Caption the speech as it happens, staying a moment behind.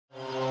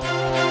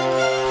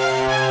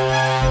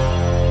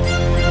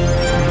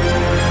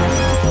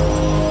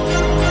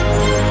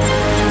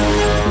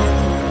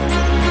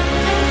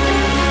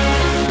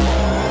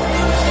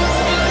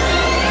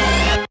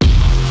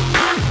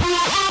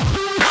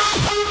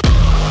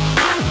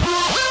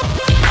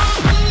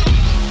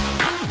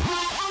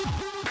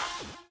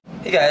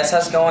Hey guys,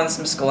 how's it going? This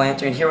is Mr.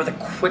 Lantern here with a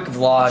quick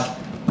vlog.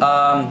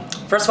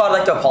 First of all, I'd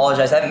like to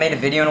apologize. I haven't made a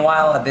video in a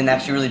while. I've been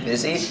actually really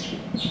busy.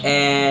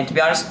 And to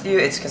be honest with you,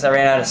 it's because I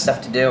ran out of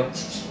stuff to do.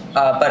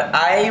 But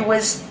I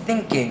was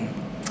thinking,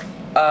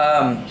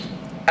 I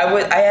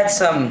had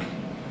some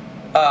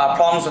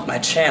problems with my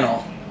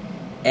channel.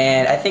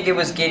 And I think it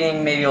was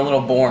getting maybe a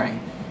little boring.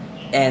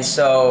 And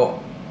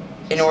so,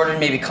 in order to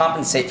maybe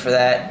compensate for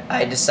that,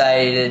 I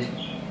decided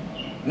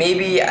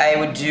maybe I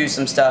would do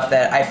some stuff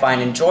that I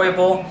find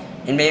enjoyable,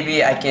 and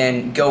maybe I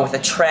can go with a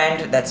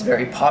trend that's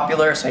very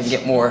popular so I can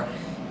get more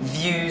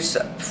views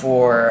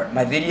for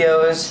my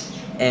videos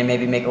and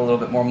maybe make a little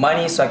bit more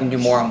money so I can do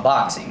more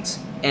unboxings.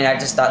 And I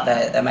just thought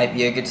that that might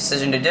be a good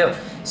decision to do.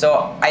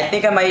 So I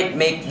think I might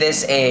make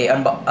this a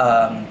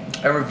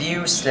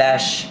review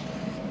slash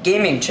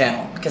gaming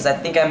channel, because I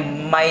think I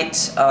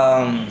might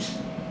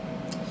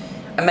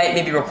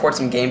maybe record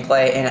some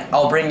gameplay, and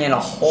I'll bring in a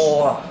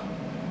whole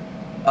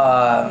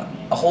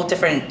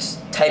different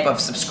type of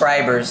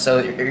subscribers. So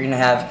you're gonna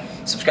have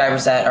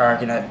subscribers that are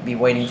gonna be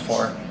waiting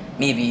for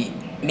maybe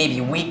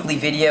weekly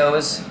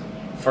videos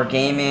for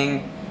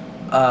gaming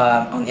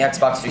on the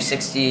Xbox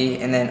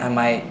 360, and then I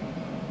might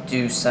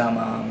do some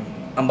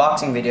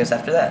unboxing videos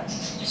after that.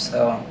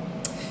 So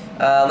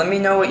let me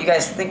know what you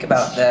guys think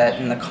about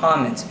that in the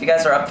comments. If you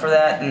guys are up for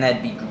that, then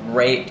that'd be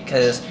great,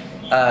 because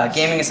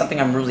gaming is something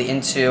I'm really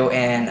into,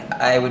 and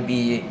I'd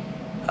be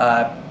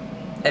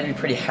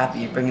pretty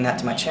happy bringing that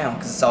to my channel,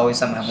 because it's always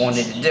something I've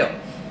wanted to do.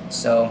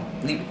 So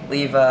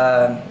leave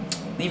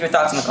your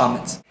thoughts in the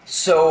comments.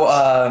 So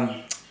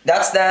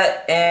that's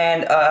that,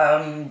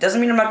 and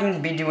doesn't mean I'm not going to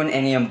be doing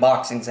any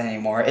unboxings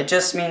anymore. It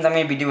just means I'm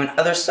going to be doing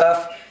other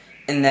stuff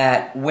in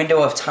that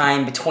window of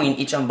time between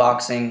each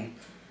unboxing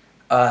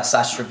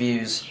slash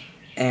reviews.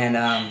 And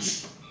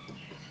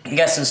you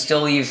guys can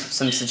still leave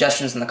some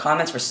suggestions in the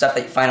comments for stuff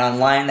that you find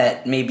online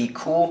that may be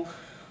cool.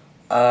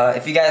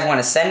 If you guys want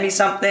to send me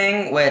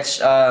something,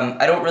 which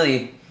I don't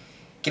really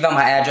give out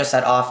my address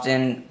that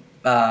often,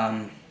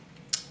 I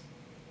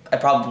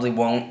probably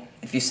won't.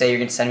 If you say you're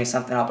going to send me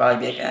something, I'll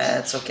probably be like,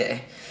 it's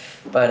okay.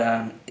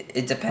 But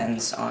it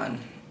depends on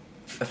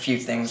a few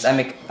things. I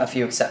make a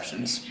few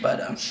exceptions, but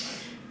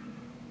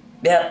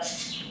yeah,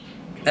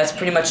 that's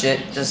pretty much it.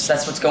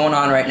 That's what's going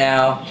on right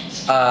now.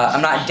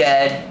 I'm not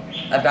dead.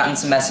 I've gotten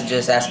some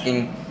messages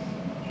asking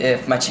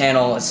if my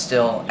channel is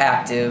still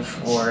active,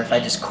 or if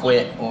I just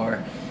quit,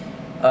 or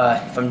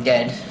if I'm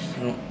dead.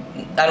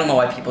 I don't know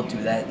why people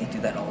do that. They do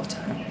that all the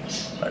time.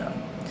 But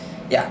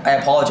yeah, I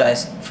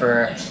apologize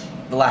for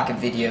the lack of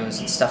videos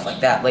and stuff like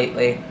that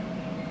lately.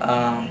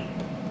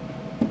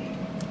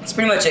 That's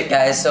pretty much it,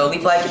 guys. So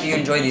leave a like if you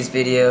enjoy these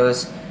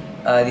videos,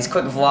 these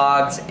quick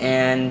vlogs,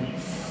 and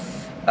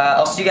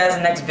I'll see you guys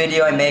in the next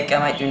video I make. I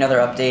might do another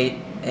update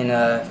in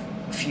a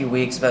few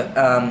weeks, but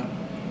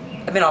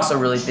I've been also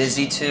really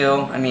busy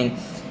too. I mean,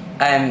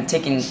 I'm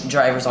taking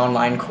driver's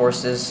online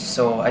courses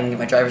so I can get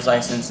my driver's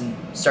license and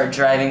start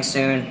driving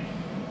soon.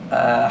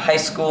 High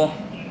school,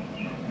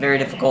 very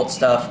difficult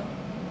stuff.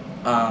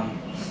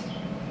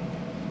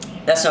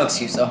 That's no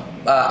excuse though.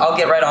 I'll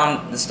get right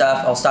on the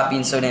stuff. I'll stop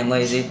being so damn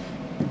lazy.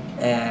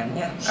 And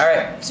yeah,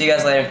 alright, see you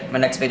guys later in my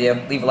next video.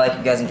 Leave a like if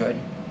you guys enjoyed.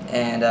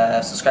 And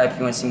subscribe if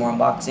you want to see more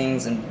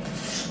unboxings and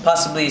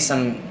possibly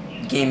some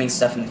gaming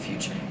stuff in the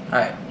future.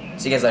 Alright,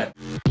 see you guys later.